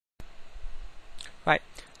Right,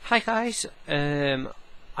 hi guys.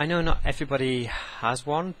 I know not everybody has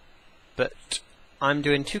one, but I'm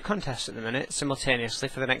doing two contests at the minute simultaneously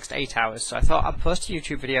for the next 8 hours. So I thought I'd post a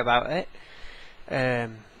YouTube video about it.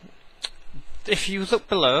 If you look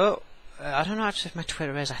below, I don't know actually if my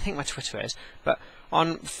Twitter is. I think my Twitter is, but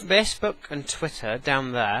on Facebook and Twitter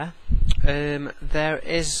down there, there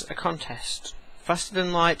is a contest. Faster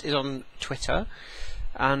Than Light is on Twitter,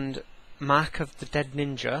 and Mark of the Dead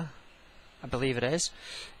Ninja, I believe it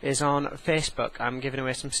is on Facebook. I'm giving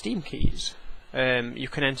away some Steam keys. You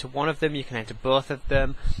can enter one of them, you can enter both of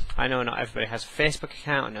them. I know not everybody has a Facebook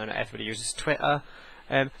account, I know not everybody uses Twitter.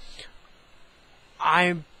 I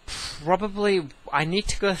need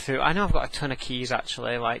to go through, I know I've got a ton of keys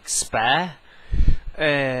actually, like spare.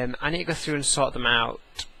 I need to go through and sort them out.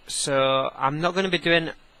 So I'm not going to be doing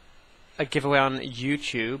a giveaway on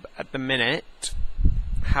YouTube at the minute.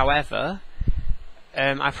 However,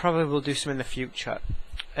 I probably will do some in the future.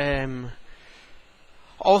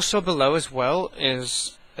 Also below as well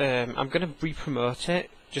is I'm going to re-promote it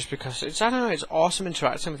just because it's, I don't know, it's awesome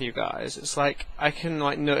interacting with you guys. It's like I can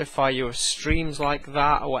like notify you of streams like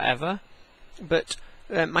that or whatever. But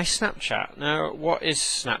my Snapchat, now what is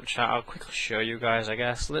Snapchat? I'll quickly show you guys, I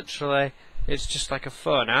guess. Literally it's just like a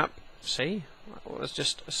phone app. See? Well, it's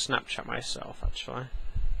just a Snapchat myself actually.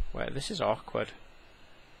 Wait, this is awkward.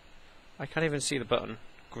 I can't even see the button.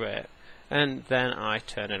 Great. And then I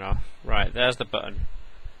turn it off. Right, there's the button.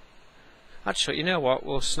 Actually, you know what?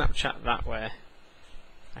 We'll Snapchat that way.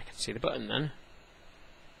 I can see the button then.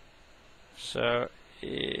 So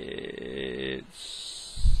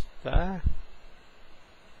it's there.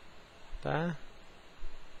 There.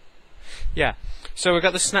 Yeah. So we've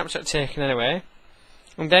got the Snapchat taken anyway.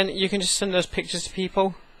 And then you can just send those pictures to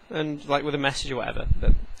people and like with a message or whatever.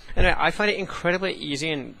 But anyway, I find it incredibly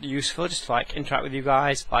easy and useful just to like interact with you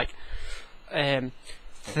guys. Like,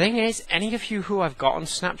 thing is, any of you who I've got on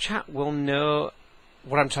Snapchat will know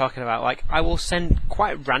what I'm talking about. Like, I will send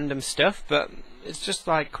quite random stuff, but it's just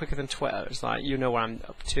like quicker than Twitter. It's like you know what I'm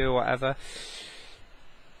up to or whatever.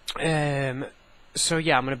 So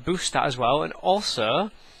yeah, I'm going to boost that as well, and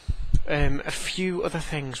also a few other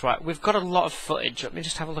things. Right, we've got a lot of footage. Let me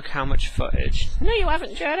just have a look how much footage. No, you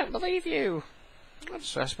haven't, Joe. I don't believe you.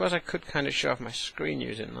 So I suppose I could kind of show off my screen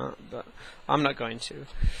using that, but I'm not going to.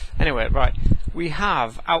 Anyway, right, we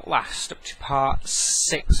have Outlast up to part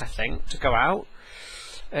 6, I think, to go out.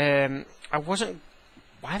 Why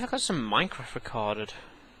have I got some Minecraft recorded?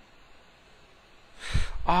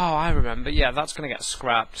 Oh, I remember. Yeah, that's going to get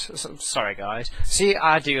scrapped. Sorry, guys. See,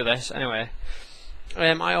 I do this. Anyway.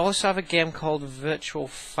 I also have a game called Virtual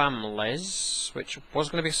Families, which was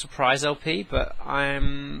going to be a surprise LP, but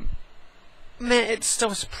it's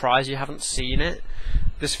still a surprise you haven't seen it.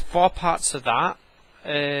 There's 4 parts of that.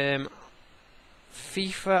 FIFA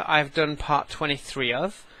I've done part 23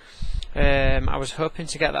 of. I was hoping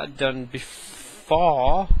to get that done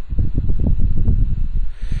before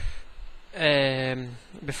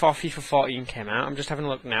FIFA 14 came out. I'm just having a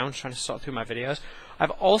look now and trying to sort through my videos.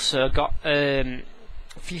 I've also got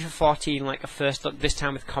FIFA 14 like a first look, this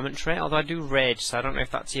time with commentary, although I do rage, so I don't know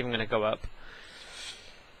if that's even going to go up.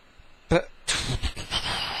 But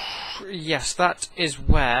yes, that is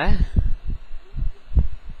where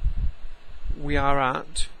we are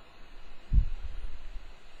at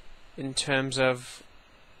in terms of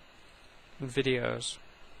videos.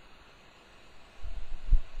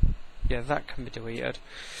 Yeah, that can be deleted.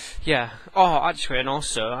 Yeah. Oh, actually, and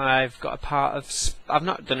also I've got a part of. I've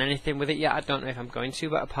not done anything with it yet. I don't know if I'm going to,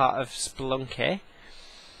 but a part of Spelunky.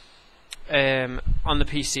 On the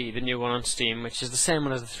PC, the new one on Steam, which is the same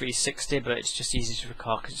one as the 360, but it's just easy to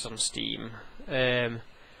record because it's on Steam. And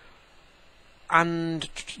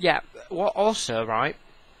yeah, what also, right,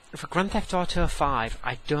 for Grand Theft Auto 5,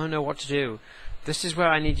 I don't know what to do. This is where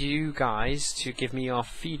I need you guys to give me your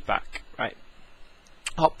feedback. Right.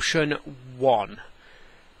 Option 1.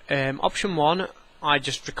 Option 1, I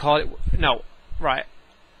just record it. No, right.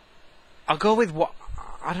 I'll go with what.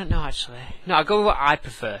 I don't know actually. No, I'll go with what I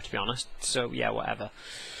prefer, to be honest. So yeah, whatever.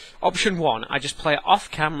 Option 1, I just play it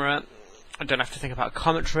off camera. I don't have to think about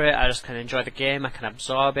commentary. I just can enjoy the game. I can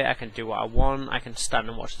absorb it. I can do what I want. I can stand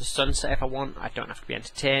and watch the sunset if I want. I don't have to be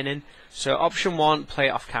entertaining. So option 1, play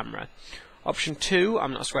it off camera. Option 2,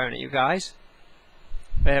 I'm not swearing at you guys.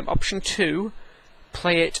 Option 2,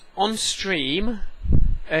 play it on stream,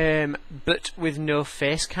 but with no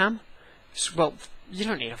face cam. Well, you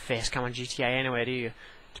don't need a face cam on GTA anyway, do you?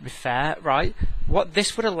 To be fair, right? What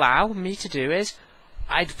this would allow me to do is,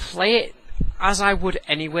 I'd play it as I would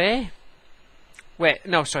anyway. Wait,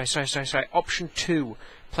 no, sorry. Option 2,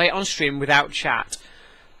 play it on stream without chat.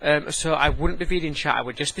 So I wouldn't be reading chat, I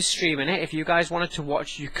would just be streaming it. If you guys wanted to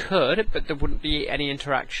watch, you could, but there wouldn't be any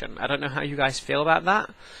interaction. I don't know how you guys feel about that.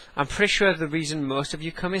 I'm pretty sure the reason most of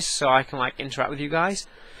you come is so I can like interact with you guys.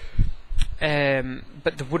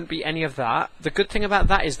 But there wouldn't be any of that. The good thing about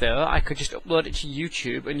that is though, I could just upload it to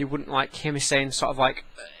YouTube and you wouldn't like hear me saying sort of like,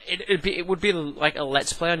 it would be like a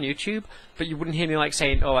let's play on YouTube, but you wouldn't hear me like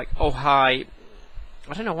saying, oh like, oh hi,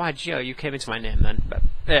 I don't know why, Gio, you came into my name then, but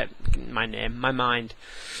my mind.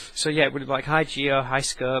 So yeah, it would be like, hi Gio, hi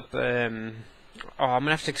Scope, oh, I'm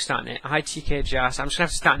gonna have to start naming, hi TK Jas, I'm just gonna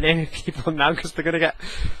have to start naming people now because they're gonna get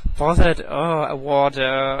bothered. Oh,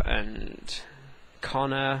 Awardo, and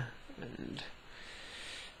Connor,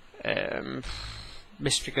 and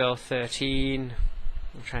Mystery Girl 13,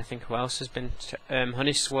 I'm trying to think who else has been,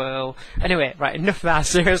 Honey Swirl. Anyway, right, enough of that,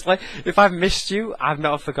 seriously. If I've missed you, I've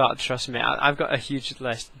not forgotten, trust me. I've got a huge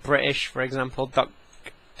list. British, for example, Doc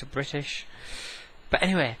to British. But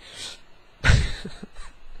anyway,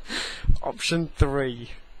 option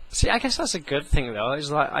 3. See, I guess that's a good thing though,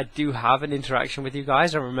 is like I do have an interaction with you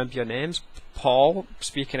guys. I remember your names. Paul,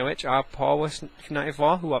 speaking of which, Paul was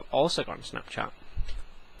 94, who I've also got on Snapchat.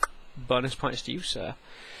 Bonus points to you, sir.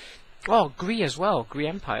 Oh, Gree as well, Gree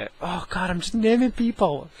Empire. Oh god, I'm just naming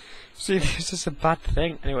people. See, this is a bad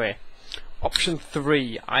thing. Anyway, option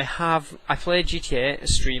 3. I play GTA, I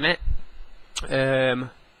stream it.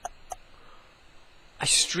 I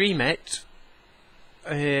stream it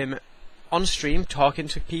on stream, talking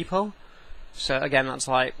to people. So again, that's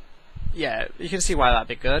like, yeah, you can see why that'd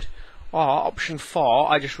be good. Or option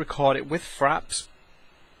 4, I just record it with fraps.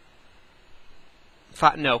 In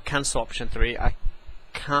fact, no, cancel option 3. I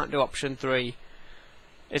can't do option 3.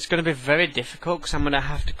 It's going to be very difficult because I'm going to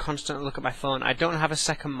have to constantly look at my phone. I don't have a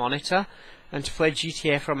second monitor, and to play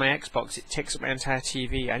GTA from my Xbox it takes up my entire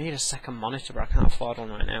TV. I need a second monitor, but I can't afford one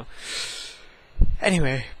right now.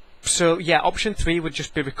 Anyway, so yeah, option 3 would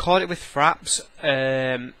just be record it with fraps,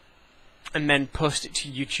 and then post it to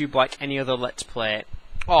YouTube like any other Let's Play.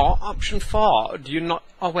 Or option 4, do you not?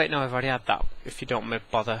 Oh wait, no, I've already had that. If you don't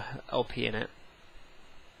bother LP in it.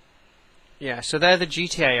 Yeah, so they're the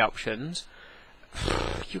GTA options.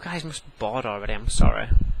 You guys must be bored already, I'm sorry.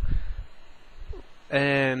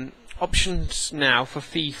 Options now for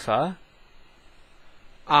FIFA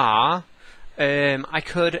are I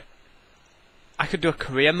could do a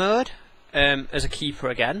career mode as a keeper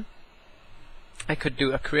again. I could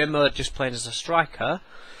do a career mode just playing as a striker.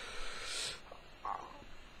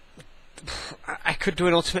 I could do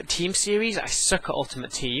an Ultimate Team series. I suck at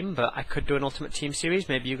Ultimate Team, but I could do an Ultimate Team series.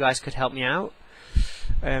 Maybe you guys could help me out.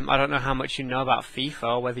 I don't know how much you know about FIFA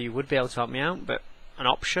or whether you would be able to help me out, but an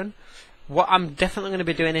option. What I'm definitely going to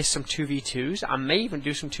be doing is some 2v2s. I may even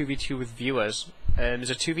do some 2v2 with viewers.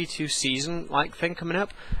 There's a 2v2 season like thing coming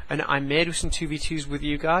up, and I may do some 2v2s with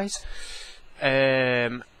you guys.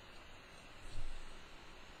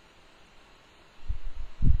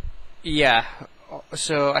 Yeah.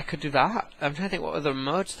 So I could do that. I'm trying to think what other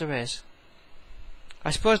modes there is.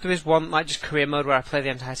 I suppose there is one like just career mode where I play the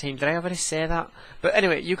entire team. Did I already say that? But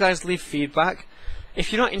anyway, you guys leave feedback.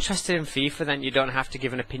 If you're not interested in FIFA, then you don't have to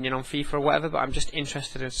give an opinion on FIFA or whatever, but I'm just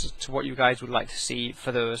interested as to what you guys would like to see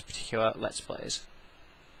for those particular Let's Plays.